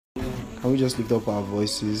Can we just lift up our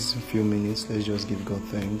voices in a few minutes? Let's just give God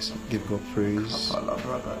thanks, give God praise. Oh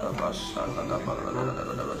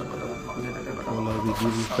Lord, we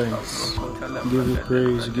give you thanks, give you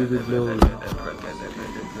praise, give you glory.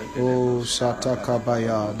 Oh,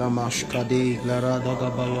 Satakabaya, Damashkadi, Larada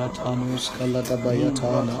Gabayatanus,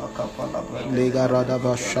 Kaladabayatana, Legarada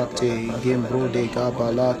Bashate, Gimbro de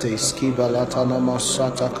Gabalate, Skibalatana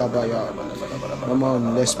Masata Kabaya. Come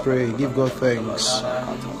on, let's pray. Give God thanks.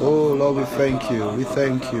 Oh Lord, we thank you. We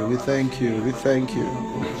thank you. We thank you. We thank you.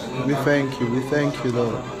 We thank you. We thank you,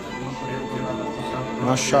 Lord.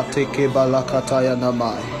 Mashate Kebalakataya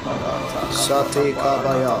Namai. Sate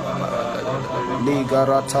Kabaya.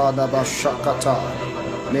 Ligarata da Bashakata.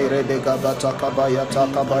 Mere de Gabata Kabayata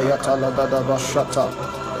Kabayata Ladada Bashata.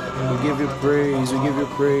 We give you praise, we give you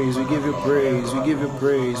praise, we give you praise, we give you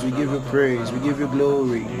praise, we give you praise, we give you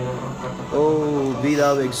glory. Oh, be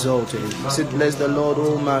thou exalted. Say, bless the Lord,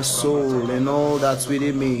 oh my soul, and all that's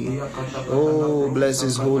within me. Oh, bless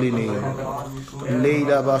his holy name.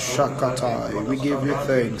 Leida Bashakatai. We give you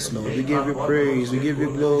thanks, Lord. We give you praise, we give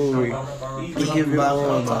you glory. We give you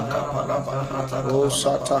honor. Oh,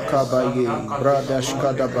 Satakabaye,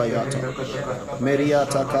 Bradashkadabayata,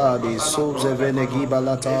 Meriata Kadi, Sobzevene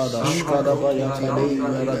Balata.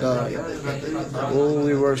 Oh,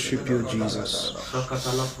 we worship you, Jesus.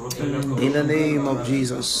 In the name of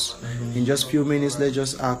Jesus. In just a few minutes, let's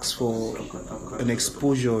just ask for an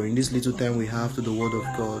exposure in this little time we have to the Word of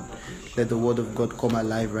God. Let the Word of God come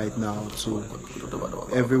alive right now to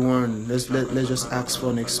everyone. Let's just ask for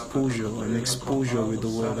an exposure with the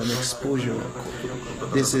Word, an exposure.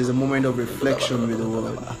 This is a moment of reflection with the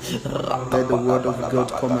Word. Let the Word of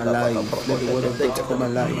God come alive. Let the Word of God come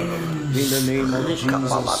alive. In the name of Jesus.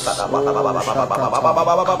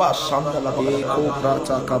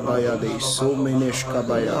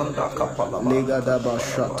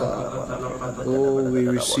 Oh, we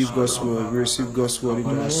receive God's Word. We receive God's Word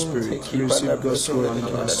into our spirit. We receive God's Word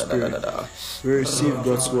into our spirit. We receive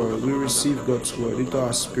God's Word. We receive God's Word into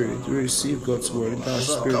our spirit. We receive God's Word into our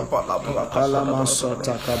spirit.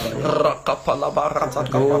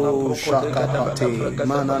 Oh, Shakapate,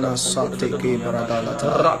 Manana Sateke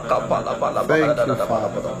Bradalata. Thank you,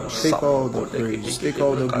 Father. Take all the praise, take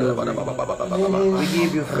all the glory. We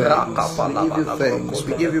give you thanks. We give you thanks.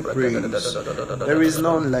 We give you praise. There is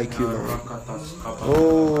none like you, Lord.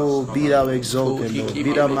 Oh, be thou exalted, Lord.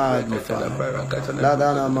 Be thou magnified.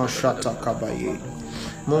 Ladana Mashata Kabaye.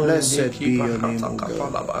 Blessed be your name, O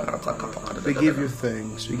God. We give you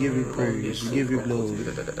thanks. We give you praise. We give you glory.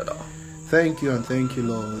 Thank you and thank you,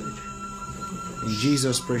 Lord. In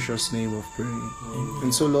Jesus' precious name of prayer.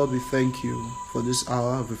 And so, Lord, we thank you for this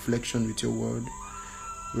hour of reflection with your word.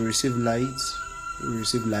 We receive light. We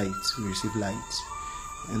receive light. We receive light.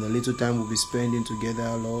 And the little time we'll be spending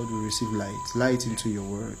together, Lord, we receive light. Light into your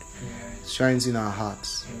word. Shines in our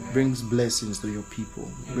hearts. Brings blessings to your people.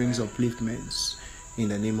 Brings upliftments. In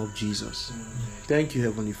the name of Jesus. Thank you,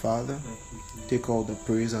 Heavenly Father. Take all the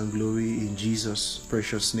praise and glory in Jesus'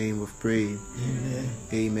 precious name of prayer. Amen.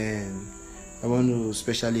 Amen. I want to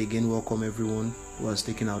especially again welcome everyone who has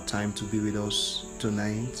taken our time to be with us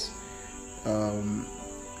tonight.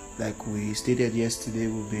 Like we stated yesterday,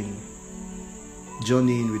 we've been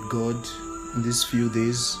journeying with God in these few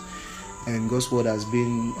days, and God's word has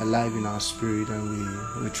been alive in our spirit, and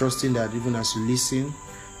we're trusting that even as you listen,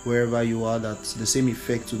 wherever you are, that the same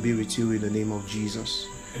effect will be with you in the name of Jesus.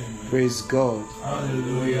 Amen. Praise God.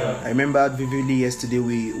 Hallelujah. I remember vividly yesterday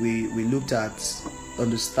we looked at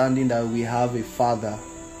understanding that we have a Father.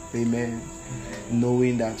 Amen.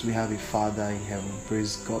 Knowing that we have a Father in heaven.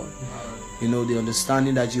 Praise God. You know, the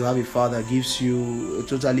understanding that you have a Father gives you a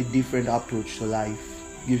totally different approach to life.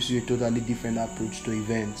 Gives you a totally different approach to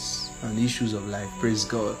events and issues of life. Praise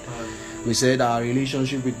God. We said our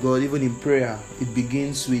relationship with God, even in prayer, it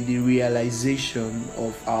begins with the realization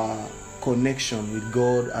of our connection with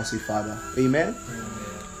God as a Father. Amen?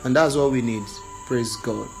 And that's all we need. Praise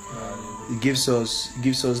God. It gives us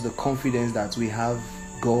the confidence that we have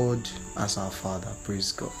God as our Father.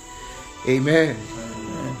 Praise God. Amen.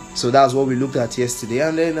 So that's what we looked at yesterday.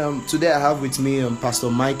 And then today I have with me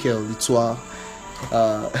Pastor Michael Itua,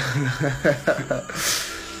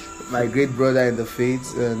 my great brother in the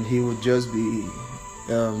faith, and he would just be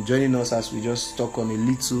joining us as we just talk on a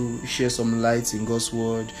little, share some light in God's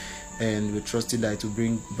word, and we're trusting that it will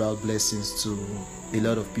bring about blessings to a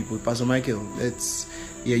lot of people. Pastor Michael, let's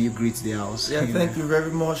hear you greet the house. Yeah, thank you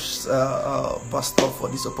very much, Pastor, for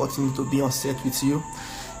this opportunity to be on set with you.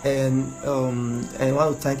 And I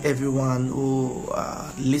want to thank everyone who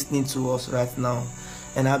are listening to us right now.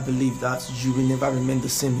 And I believe that you will never remain the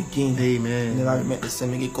same again. Amen. You never remain the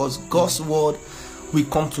same again, because God's word will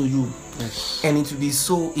come to you. Yes. And it will be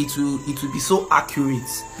so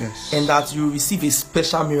accurate. Yes. And that you will receive a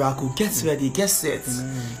special miracle. Get ready, get set.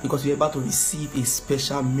 Because you're about to receive a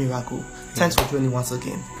special miracle. Thanks for joining once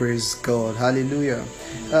again. Praise God. Hallelujah.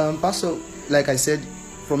 Pastor, like I said,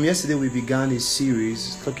 from yesterday we began a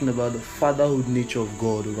series talking about the fatherhood nature of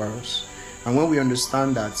God over us. And when we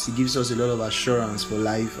understand that, He gives us a lot of assurance for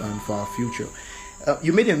life and for our future.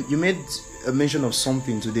 You made a mention of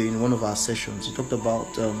something today in one of our sessions. You talked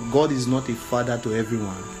about God is not a father to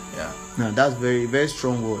everyone. Yeah. Now that's very, very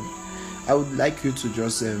strong word. I would like you to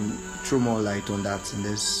just throw more light on that, and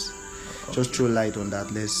let's just throw light on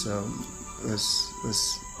that. Let's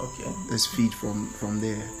feed from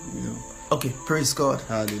there. You know. Okay. Praise God.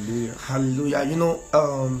 Hallelujah. Hallelujah. You know,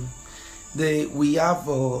 we have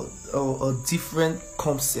a different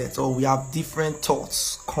concept, or we have different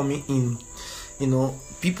thoughts coming in. You know,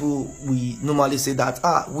 people, we normally say that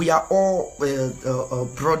we are all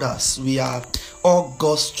brothers, we are all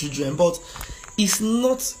God's children, but it's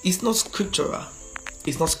not scriptural.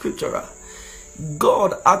 It's not scriptural.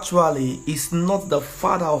 God actually is not the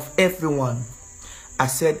father of everyone. I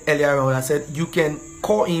said earlier on, I said you can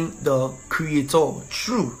call him the creator.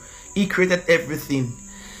 True, he created everything.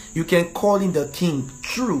 You can call him the king.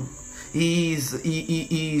 True, he is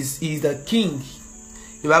the king.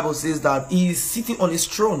 The Bible says that he is sitting on his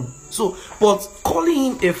throne. So, but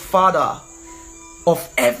calling him a father of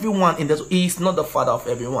everyone he is not the father of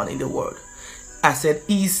everyone in the world. I said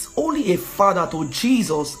he is only a father to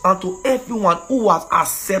Jesus and to everyone who has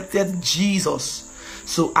accepted Jesus.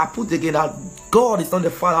 So I put again that God is not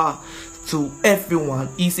the father to everyone.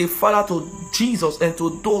 He is a father to Jesus and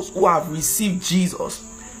to those who have received Jesus.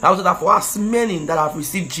 I was that for us many that have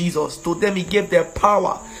received Jesus, to them he gave their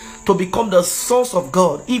power to become the sons of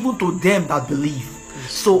God, even to them that believe.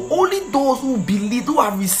 So only those who believe, who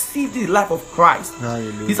have received the life of Christ,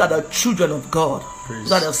 Hallelujah. These are the children of God. Praise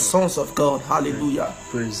These are the God. sons of God. Hallelujah.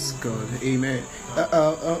 Praise God. Amen.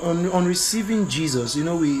 On receiving Jesus, you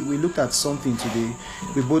know, we looked at something today.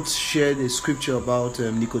 We both shared a scripture about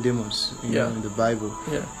Nicodemus, you know, in the Bible.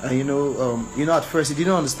 Yeah. And you know, at first he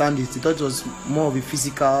didn't understand it. He thought it was more of a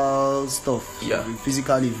physical stuff, Yeah. a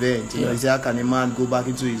physical event. You know, he said, how can a man go back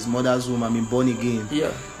into his mother's womb and be born again?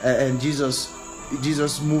 Yeah. And Jesus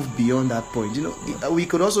moved beyond that point. You know, we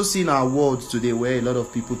could also see in our world today where a lot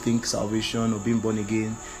of people think salvation or being born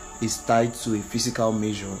again is tied to a physical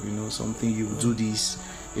measure. You know, something you do this,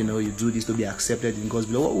 you know, you do this to be accepted in God's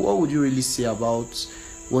blood. What would you really say about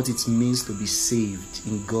what it means to be saved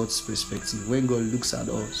in God's perspective? When God looks at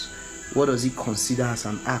us, what does He consider as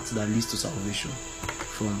an act that leads to salvation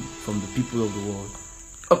from the people of the world?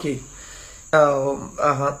 Okay.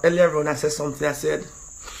 Earlier on I said something. I said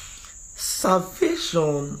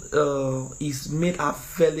salvation is made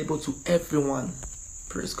available to everyone.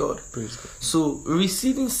 Praise God. Praise God. So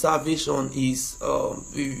receiving salvation is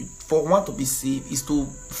for one to be saved is to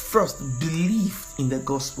first believe in the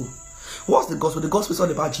gospel. What's the gospel? The gospel is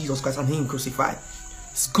all about Jesus Christ and Him crucified.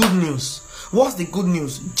 It's good news. What's the good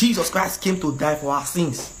news? Jesus Christ came to die for our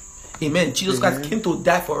sins. Amen. Jesus Christ came to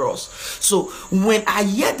die for us. So when I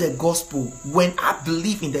hear the gospel, when I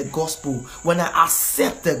believe in the gospel, when I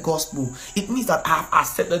accept the gospel, it means that I have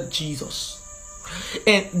accepted Jesus.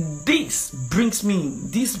 And this brings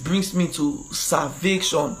me to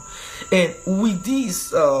salvation. And with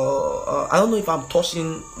this, I don't know if I'm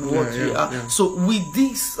touching what we are. Yeah. So with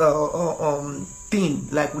this thing,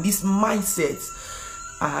 like with this mindset,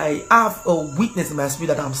 I have a witness in my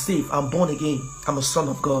spirit that I'm saved, I'm born again, I'm a son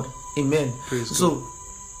of God. Amen. So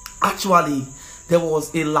actually there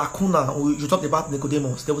was a lacuna. You talked about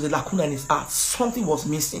Nicodemus. There was a lacuna in his heart. Something was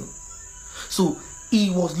missing. So he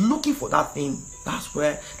was looking for that thing. That's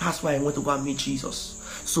why I went to go and meet Jesus.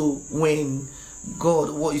 So when God,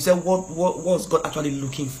 what you said, what was God actually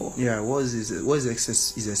looking for? Yeah, what is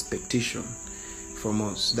his expectation from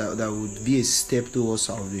us that would be a step towards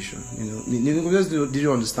salvation? You know, Nicodemus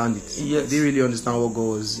didn't understand it. Yes. They really understand what God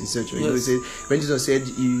was in search of. You know, he said, when Jesus said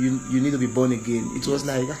you need to be born again, it was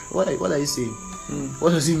like, what are you saying? What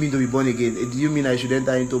does it mean to be born again? Do you mean I should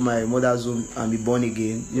enter into my mother's womb and be born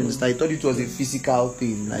again? You understand? He thought it was a physical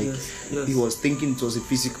thing. Like he was thinking it was a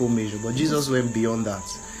physical measure, but Jesus went beyond that.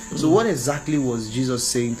 So what exactly was Jesus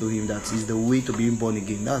saying to him that is the way to being born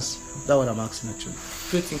again? That's what I'm asking actually.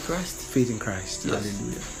 Faith in Christ. Faith in Christ. Yes.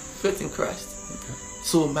 Hallelujah. Faith in Christ. Okay.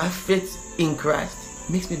 So my faith in Christ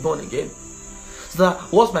makes me born again. So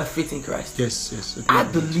what's my faith in Christ? Yes. I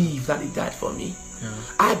believe that He died for me. Yeah.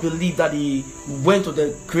 I believe that he went to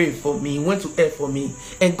the grave for me, went to hell for me,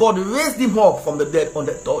 and God raised him up from the dead on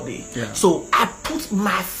the third day. Yeah. So I put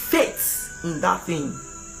my faith in that thing.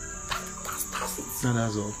 That's it. And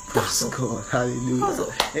that's all. That's Praise all. God. Hallelujah. That's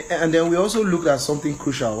all. And then we also looked at something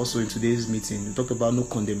crucial also in today's meeting. We talked about no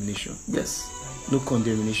condemnation. Yes. No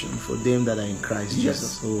condemnation for them that are in Christ Yes.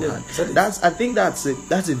 Jesus. So Yes. I think that's a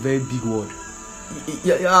very big word.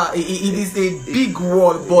 Yeah, it is a big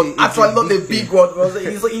word, but actually not a big word.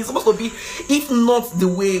 It's supposed to be, if not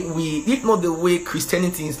the way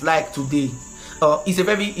Christianity is like today. It's a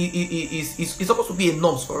very it's supposed to be a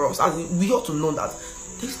norm for us. And we ought to know that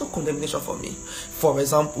there is no condemnation for me. For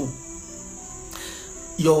example,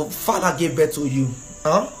 your father gave birth to you,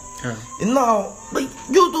 huh? Yeah. Now, but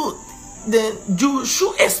you do, then you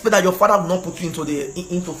should expect that your father will not put you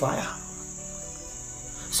into fire.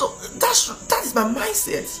 So that is my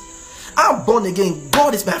mindset. I'm born again.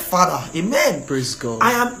 God is my father. Amen. Praise God.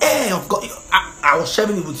 I am heir of God. I was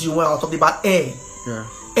sharing it with you when I was talking about heir. Yeah.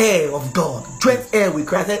 Heir of God. Joint heir with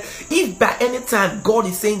Christ. If by any time God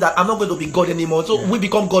is saying that I'm not going to be God anymore, so we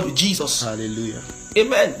become God with Jesus. Hallelujah.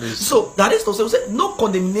 Amen. Praise So that is to say, we say no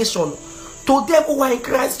condemnation to them who are in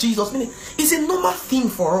Christ Jesus. Meaning, it's a normal thing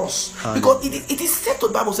for us. Because it is said to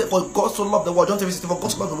the Bible, said, for God so loved the world, John 3:16, for God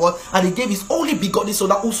so loved the world, and he gave his only begotten, so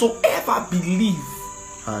that whosoever believe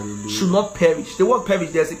Hallelujah. should not perish. The word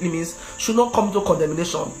perish there simply means should not come to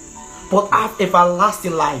condemnation, but have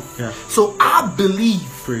everlasting life. Yeah. So I believe,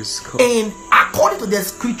 Praise God. and according to the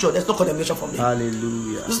scripture, there's no condemnation for me.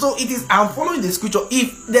 Hallelujah. So it is, I'm following the scripture.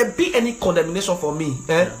 If there be any condemnation for me,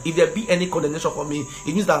 if there be any condemnation for me,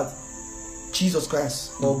 it means that Jesus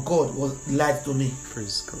Christ or God was lied to me.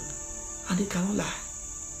 Praise God. And he cannot lie.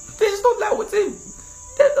 There is no lie with him.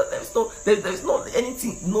 There's no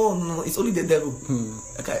anything. No, it's only the devil.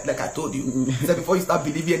 Like I told you. He said before you start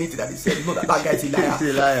believing anything that he said, you know that guy is a liar. He's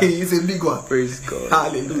a liar. He's a big one. Praise God.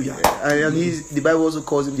 Hallelujah. And the Bible also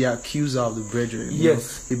calls him the accuser of the brethren.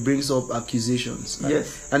 Yes. He brings up accusations.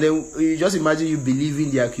 Yes. And then you just imagine you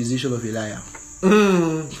believing the accusation of a liar.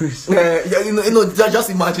 Just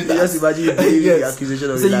imagine that. Just imagine you believing the accusation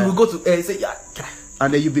of a liar. So you will go to say, yeah,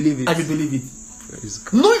 and then you believe it. and you believe it. Praise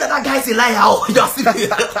God. Knowing that guy is a liar.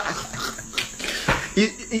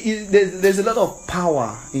 There's a lot of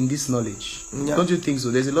power in this knowledge. Yeah. Don't you think so?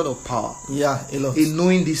 There's a lot of power Yeah, a lot. in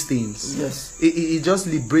knowing these things. Yes. It just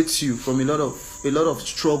liberates you from a lot of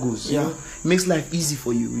struggles. Yeah. You know? Makes life easy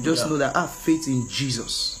for you. You just know that I have faith in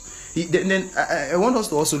Jesus. Then I want us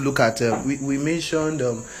to also look at we mentioned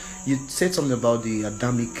you said something about the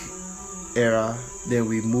Adamic era, then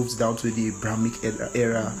we moved down to the Abrahamic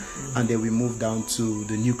era, and then we moved down to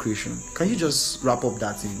the new creation. Can you just wrap up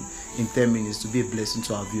that in 10 minutes to be a blessing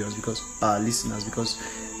to our viewers, because our listeners, because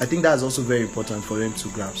I think that's also very important for them to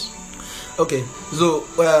grasp. Okay, so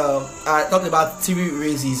I talked about three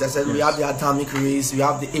races. I said we have the Adamic race, we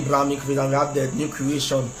have the Abrahamic race, and we have the new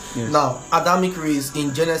creation. Yes. Now, Adamic race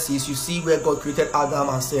in Genesis, you see where God created Adam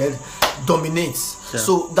and said, dominates. Yeah.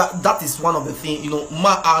 So that is one of the things,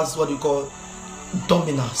 man has what we call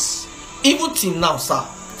dominance. Even till now, sir,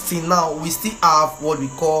 till now, we still have what we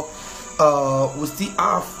call,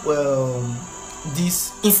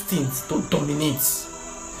 this instinct to dominate.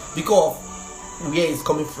 Because where it's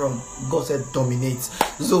coming from, God said dominate.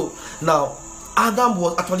 So now Adam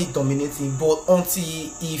was actually dominating, but until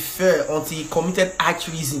he fell, until he committed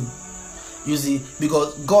treason, you see,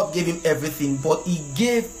 because God gave him everything, but he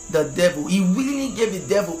willingly gave the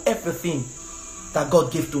devil everything that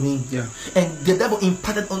God gave to him. Yeah. And the devil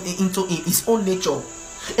imparted into him his own nature.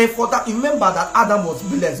 And for that, remember that Adam was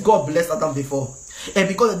blessed. God blessed Adam before. And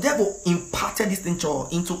because the devil imparted this nature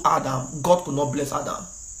into Adam, God could not bless Adam.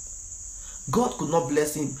 God could not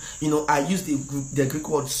bless him. I use the Greek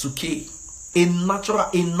word suke, a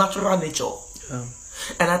natural nature. Yeah.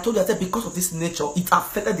 And I told you, I said, because of this nature, it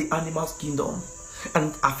affected the animal's kingdom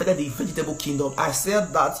and affected the vegetable kingdom. I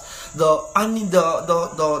said that the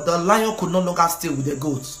lion could no longer stay with the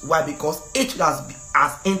goats. Why? Because each has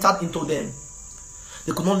entered into them.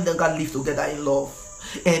 They could no longer live together in love.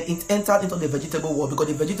 And it entered into the vegetable world because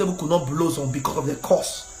the vegetable could not blossom because of the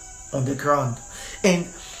curse on the ground. And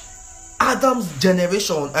Adam's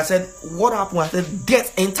generation, I said, what happened? I said,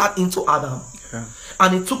 death entered into Adam. Yeah.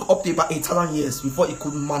 And it took up to about 8,000 years before it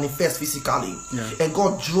could manifest physically. Yeah. And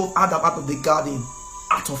God drove Adam out of the garden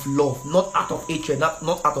out of love, not out of hatred, not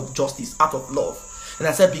out of justice, out of love. And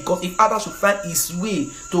I said, because if Adam should find his way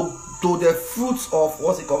to the fruits of,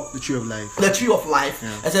 what's it called? The tree of life. The tree of life.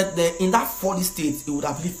 Yeah. I said, then in that folly state, he would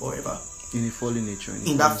have lived forever. in a fallen nature,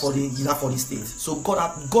 in that fallen state. So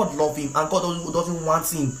God loved him, and God doesn't want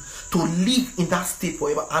him to live in that state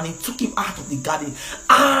forever, and he took him out of the garden,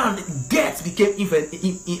 and death became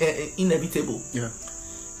inevitable. Yeah.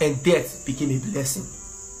 And death became a blessing.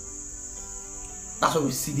 That's why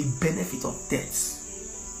we see the benefit of death.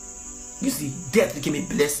 You see, death became a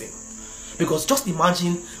blessing. Because just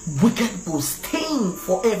imagine wicked people staying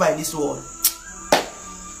forever in this world.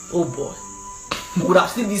 Oh boy. We would have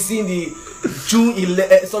still been seeing the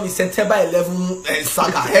September 11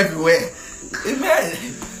 saga everywhere. Amen.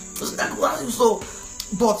 So,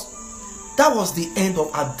 but that was the end of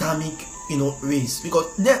Adamic, race.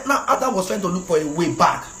 Because now Adam was trying to look for a way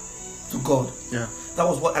back to God. Yeah. That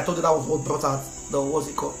was what I told you. That was what brought out what's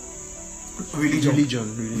it called? Religion.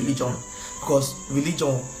 Because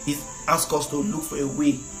religion asks us to look for a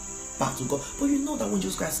way back to God. But you know that when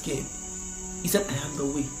Jesus Christ came, he said, I am the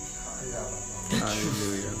way, the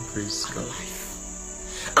truth, praise and God. the life.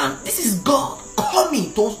 And this is God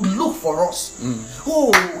coming to look for us.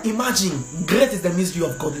 Oh, imagine, great is the mystery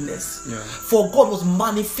of godliness. Yeah. For God was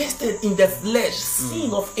manifested in the flesh,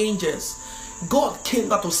 seen of angels. God came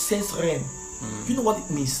down to sense realm. You know what it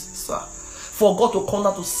means, sir? For God to come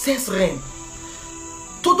down to sense realm.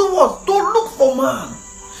 To do what? To look for man.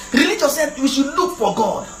 Religion said we should look for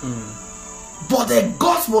God. But the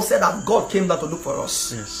gospel said that God came down to look for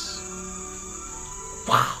us. Yes.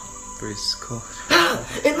 Wow. Praise God.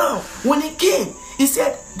 And now, when he came, he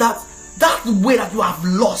said that way that you have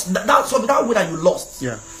lost, that way that you lost.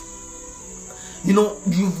 Yeah.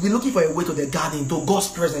 You've been looking for a way to the garden, to God's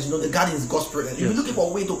presence. The garden is God's presence. You've been looking for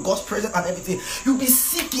a way to God's presence and everything. You'll be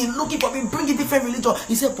seeking, looking for me, bringing different religion.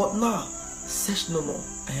 He said, but now, search no more.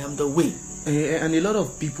 I am the way. And a lot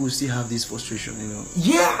of people still have this frustration,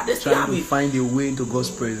 Yeah, they still trying have to it. find a way into God's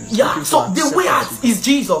presence. Yeah, so the way out is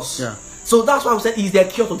Jesus. Yeah. So that's why we said he's the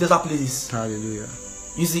cure to desert places. Hallelujah.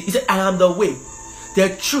 You see, he said, I am the way, the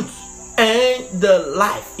truth, and the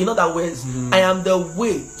life. In other words, I am the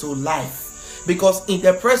way to life. Because in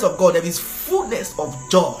the presence of God, there is fullness of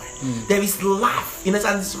joy. There is life. And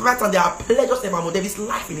it's right, and there are pleasures evermore. There is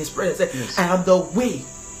life in his presence. Yes. I am the way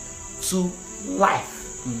to life.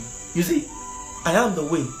 You see, I am the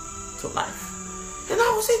way to life. And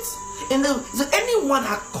that was it. And so anyone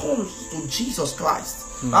that comes to Jesus Christ,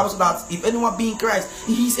 Bible says that if anyone be in Christ,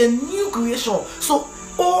 he is a new creation. So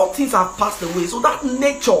all things have passed away. So that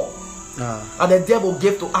nature that the devil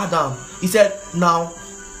gave to Adam, he said, now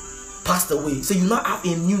passed away. So you now have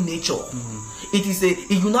a new nature.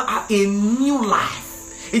 You now have a new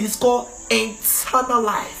life. It is called eternal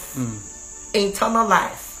life. Eternal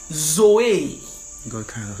life. Zoe. God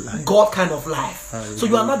kind of life. God kind of life. So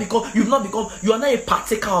you are not a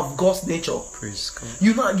partaker of God's nature. Praise God.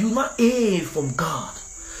 You not a from God.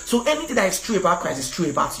 So anything that is true about Christ is true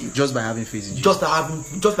about you. Just by having faith in Jesus. Just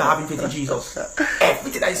by having faith in Jesus.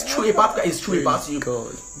 Everything that is true about Christ is true about you.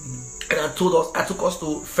 God. And I took us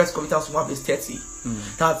to 1 Corinthians 1 verse 30.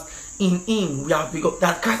 That in him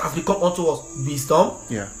that Christ has become unto us wisdom,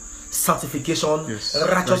 sanctification,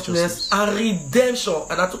 righteousness, and redemption.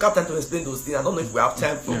 And I took out time to explain those things. I don't know if we have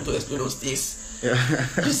time to explain those things.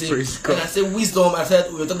 You see, and I said wisdom. I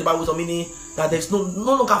said we were talking about wisdom, meaning that there's no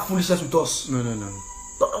longer foolishness with us. No.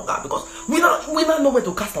 No longer, because we now know where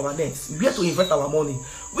to cast our nets, where to invest our money.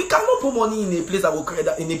 We cannot put money in a place that will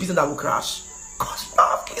in a business that will crash. Because we don't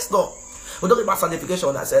have wisdom. We're talking about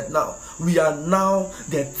sanctification. I said now we are now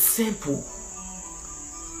the temple.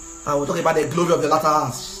 And we're talking about the glory of the latter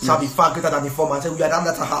house shall be far greater than the former. I said we are that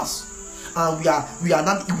latter house, and we are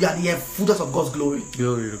the effulgence of God's glory.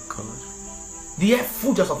 Glory to God. The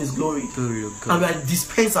effulgence of His glory. Glory to God. And we are the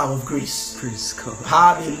dispenser of grace. Praise God.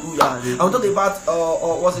 Hallelujah. And we're talking about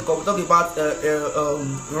what's it called? We're talking about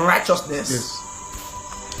righteousness. Yes.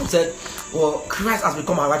 It said, well, Christ has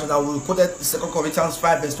become our righteousness. We quoted 2 Corinthians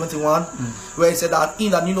 5 verse 21, where it said that he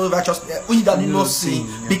that knew no righteousness, we that knew no sin,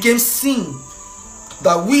 became sin,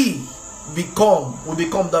 that we become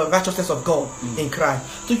the righteousness of God in Christ.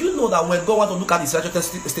 Do you know that when God wants to look at His righteousness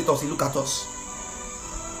status, He look at us?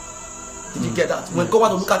 Did you get that? When God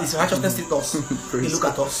wants to look at His righteousness status, He look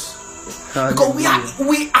at us. Because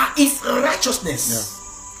we are His righteousness.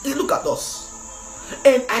 He look at us.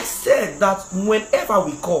 And I said that whenever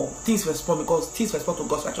we call, things respond, because things respond to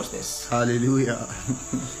God's righteousness. Hallelujah.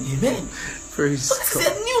 Amen. Praise God. So this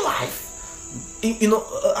is a new life.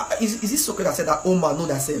 Is it Socrates that said that all man know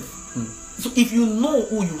thyself? So if you know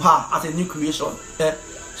who you are as a new creation,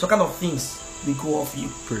 some kind of things will go off you.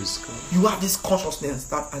 Praise God. You have this consciousness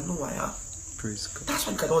that I know I am. Praise God. That's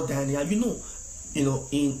why you cannot die.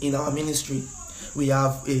 In our ministry, we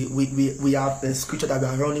have a scripture that we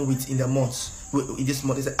are running with in the month. In this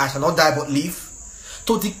month, it said, I shall not die but live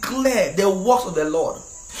to declare the works of the Lord.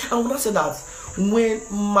 And when I say that, when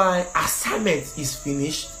my assignment is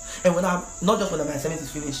finished, and when I'm not just when my assignment is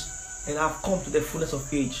finished, and I've come to the fullness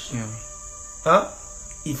of age,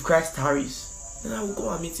 if Christ tarries, then I will go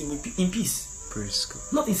and meet him in peace. Praise God.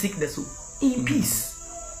 Not in sickness, in peace.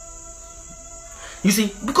 You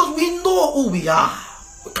see, because we know who we are.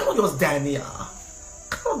 We cannot just die in here.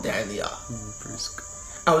 Praise God.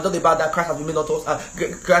 And we talked about that Christ has been made unto us.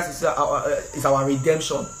 Christ is our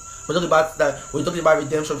redemption. We're talking about that. We're talking about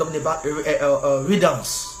redemption. We're talking about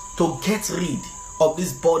riddance, to get rid of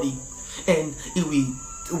this body, and it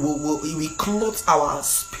will clothe our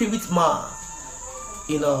spirit man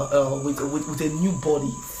in with a new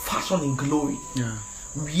body, fashioned in glory. Yeah.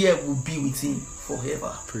 Where we'll be with him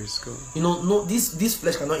forever. Praise God. No, this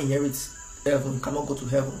flesh cannot inherit heaven, cannot go to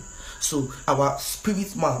heaven. So our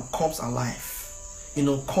spirit man comes alive,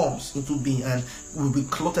 comes into being, and will be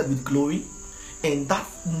clothed with glory. And that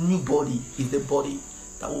new body is the body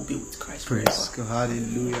that will be with Christ forever. Praise God.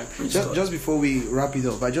 Hallelujah. Praise God. Just before we wrap it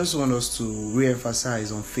up, I just want us to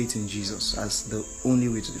re-emphasize on faith in Jesus as the only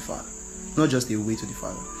way to the Father. Not just a way to the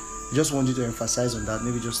Father. I just want you to emphasize on that,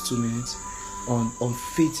 maybe just 2 minutes, on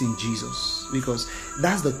faith in Jesus. Because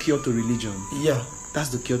that's the cure to religion. Yeah. That's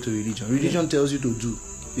the cure to religion. Religion tells you to do.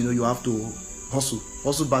 You have to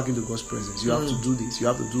hustle back into God's presence. You have to do this, you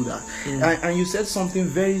have to do that. And you said something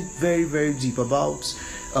very, very, very deep about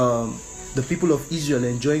the people of Israel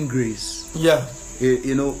enjoying grace. Yeah.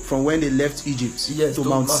 From when they left Egypt to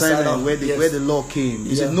Mount Sinai, where the law came.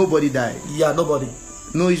 You said nobody died. Yeah, nobody.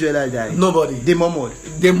 No Israelite died. Nobody. They murmured.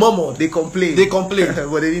 They complained.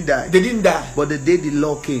 But they didn't die. They didn't die. But the day the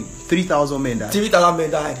law came, 3,000 men died. 3,000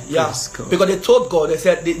 men died. Yeah. Yes, because they told God, they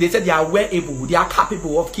said they are well able, they are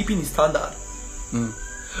capable of keeping his standard.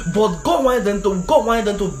 But God wanted them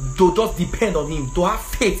to just depend on him, to have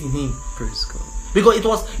faith in him. Praise God. Because it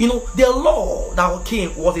was, the law that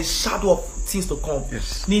came was a shadow of things to come.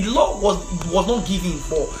 Yes. The law was not given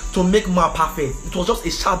to make man perfect. It was just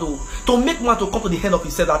a shadow to make man to come to the end of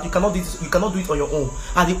himself, that you cannot do this, you cannot do it on your own.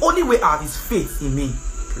 And the only way out is faith in me.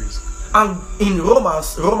 Praise God. And in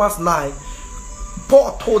Romans 9,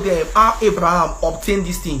 Paul told them how Abraham obtained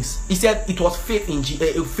these things. He said it was faith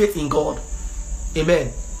in God.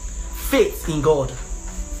 Amen. Faith in God.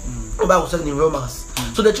 The Bible says in Romans.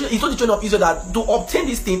 So he told the children of Israel that to obtain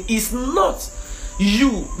this thing is not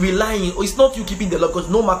you relying, or it's not you keeping the law, because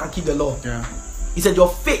no man can keep the law. Yeah. He said your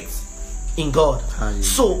faith in God.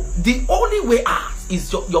 So the only way out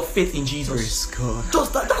is your faith in Jesus. Praise God.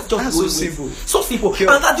 That's so simple. So simple. Sure.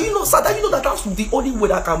 And do you know that that's the only way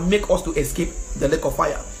that can make us to escape the lake of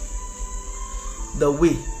fire. The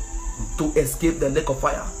way to escape the lake of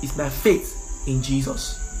fire is my faith in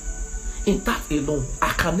Jesus. In that alone, I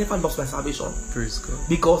can never lose my salvation. Praise God.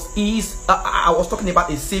 Because he is. I was talking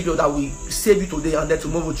about a savior that will save you today and then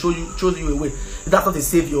tomorrow will throw you away. That's not a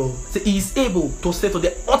savior. So he is able to save to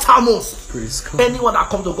the uttermost. Praise God. Anyone that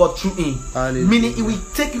comes to God through him. Hallelujah. Meaning he will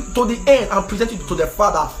take you to the end and present you to the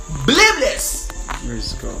Father blameless.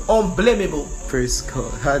 Praise God. Unblameable. Praise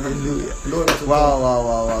God. Hallelujah.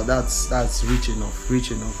 Wow. That's rich enough.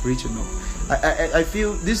 I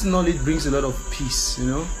feel this knowledge brings a lot of peace,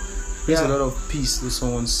 brings a lot of peace to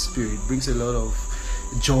someone's spirit, brings a lot of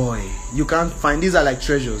joy. You can't find, these are like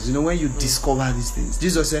treasures, when you discover these things.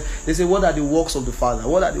 Jesus said, they say, what are the works of the Father?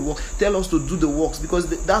 What are the works? Tell us to do the works, because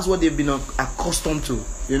that's what they've been accustomed to.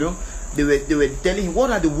 They were telling him, what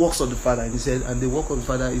are the works of the Father? And he said, and the work of the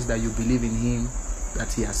Father is that you believe in him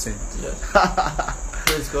that he has sent. Yes.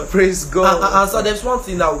 Praise God. Praise God. And so there's one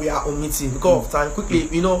thing that we are omitting because of time. Quickly,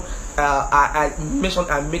 I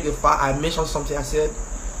mentioned something. I said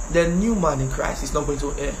the new man in Christ is not going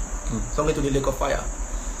to air. It's not going to the lake of fire.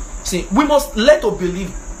 See, we must learn to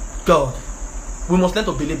believe God. We must learn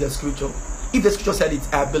to believe the scripture. If the scripture said it,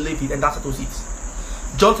 I believe it, and that settles it.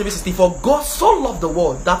 John 3:16, for God so loved the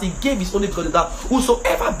world that he gave his only begotten, that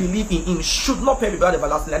whosoever believe in him should not perish but have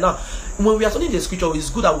everlasting life. Now, when we are studying the scripture, it's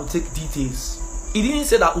good that we take details. He didn't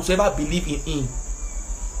say that whosoever believe in him.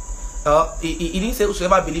 He didn't say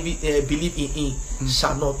whosoever believe in him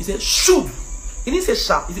shall not. He said should. He didn't say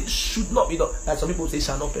shall. He said should not be done. Like some people say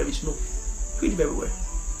shall not perish. No. Read it very well.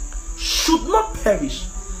 Should not perish.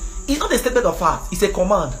 It's not a statement of fact. It's a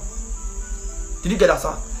command. Did you get that,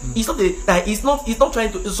 sir? It's not it's not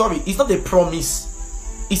trying to. Sorry, it's not a promise.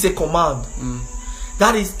 It's a command.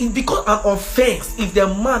 That is, it becomes an offense if the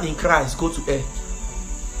man in Christ go to hell.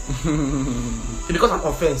 It becomes an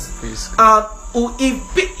offense. And if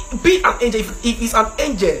be an angel, if it's an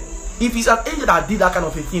angel If it's an angel that did that kind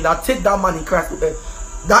of a thing, that take that man in Christ to earth,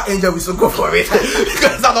 that angel will still go for it.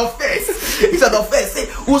 Because it's an offense. It's an offense. Say,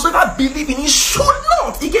 whosoever believe in him should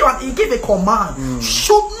not. He gave a command.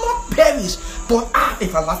 Should not perish, but have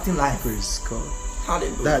everlasting life. Praise God.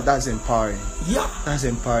 Hallelujah. That's empowering. Yeah. That's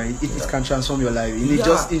empowering. It can transform your life. It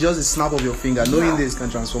just a snap of your finger. Knowing this can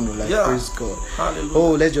transform your life. Yeah. Praise God. Hallelujah.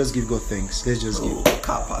 Oh, let's just give God thanks. Let's just give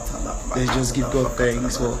God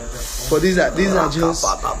thanks for these are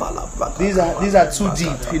too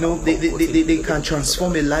deep. You know, they can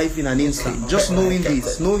transform a life in an instant. Just knowing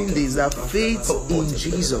this that faith in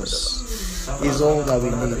Jesus is all that we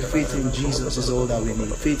need. Faith in Jesus is all that we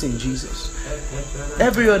need. Faith in Jesus.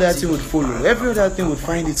 Every other thing would follow. Every other thing would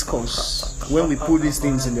find its course when we put these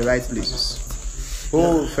things in the right places.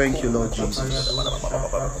 Oh, thank you, Lord Jesus.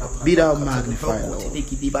 Be thou magnified, Lord.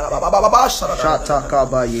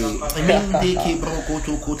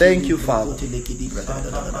 Thank you, Father.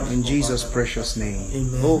 In Jesus' precious name.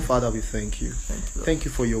 Amen. Oh, Father, we thank you. Thank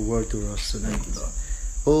you for your word to us tonight.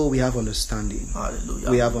 Oh, we have understanding.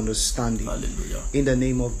 Hallelujah. We have understanding. Hallelujah. In the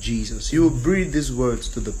name of Jesus. You will breathe these words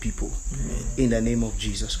to the people. Amen. In the name of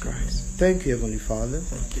Jesus Christ. Thank you, Heavenly Father.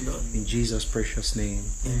 Thank you, Lord. In Jesus' precious name.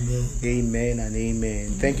 Amen. Amen and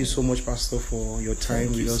amen. Thank you so much, Pastor, for your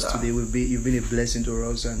time with us today. You've been a blessing to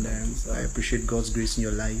us, and I appreciate God's grace in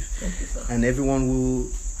your life. Thank you, sir. And everyone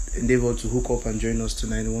who endeavored to hook up and join us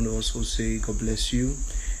tonight, I want to also say God bless you.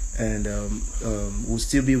 And we'll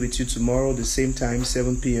still be with you tomorrow, the same time,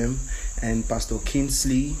 7 p.m. And Pastor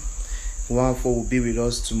Kingsley, 104, will be with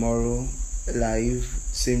us tomorrow, live,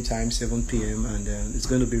 same time, 7 p.m. And it's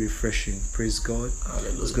going to be refreshing. Praise God.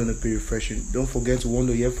 Hallelujah. It's going to be refreshing. Don't forget to want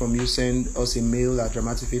to hear from you. Send us a mail at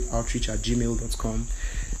dramaticfaithoutreach@gmail.com.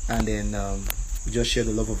 And then we just share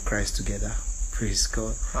the love of Christ together. Praise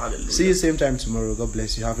God. Hallelujah. See you same time tomorrow. God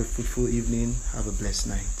bless you. Have a fruitful evening. Have a blessed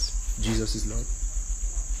night. Jesus is Lord.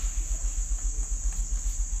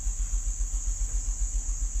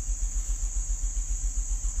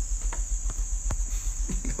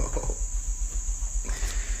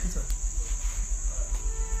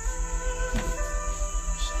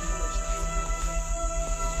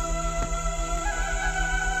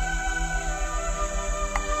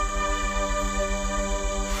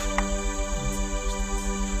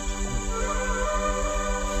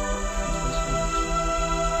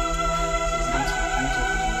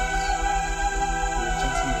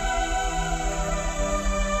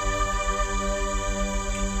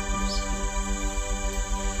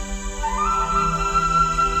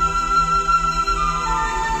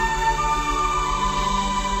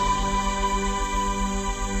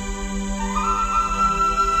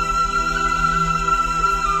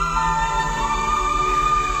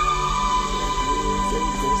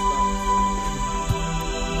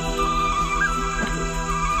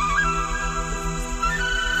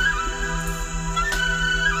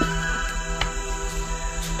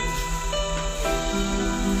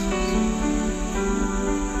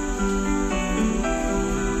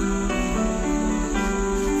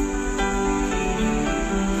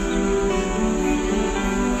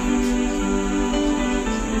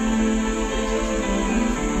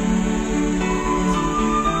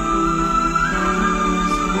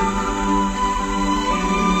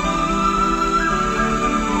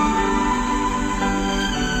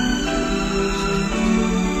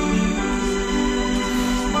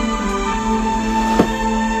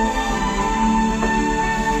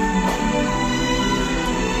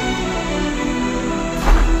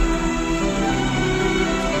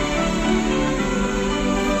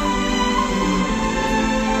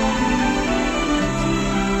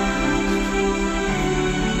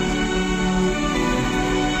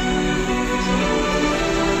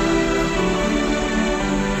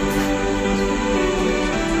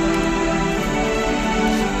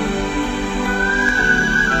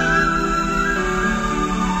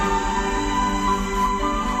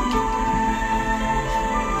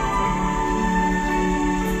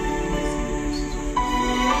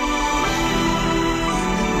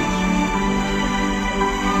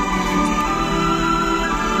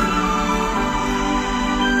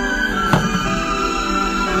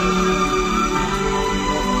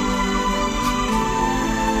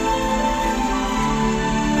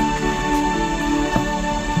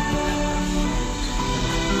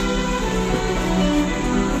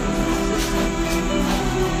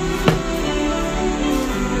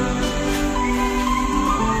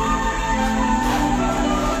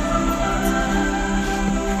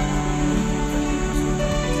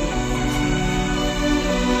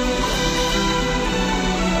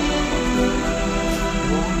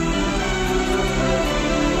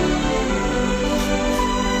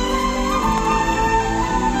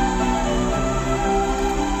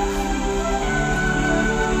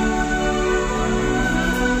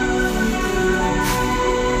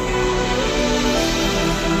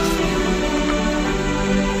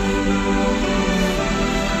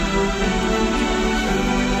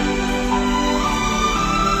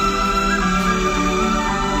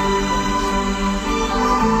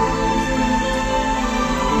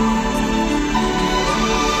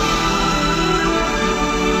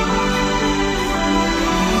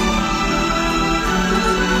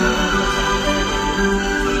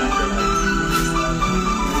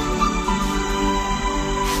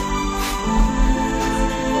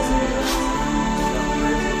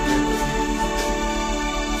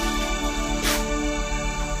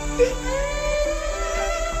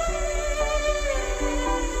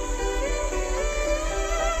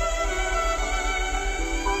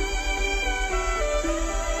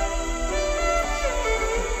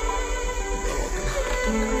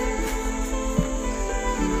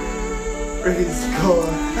 Praise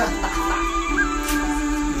God.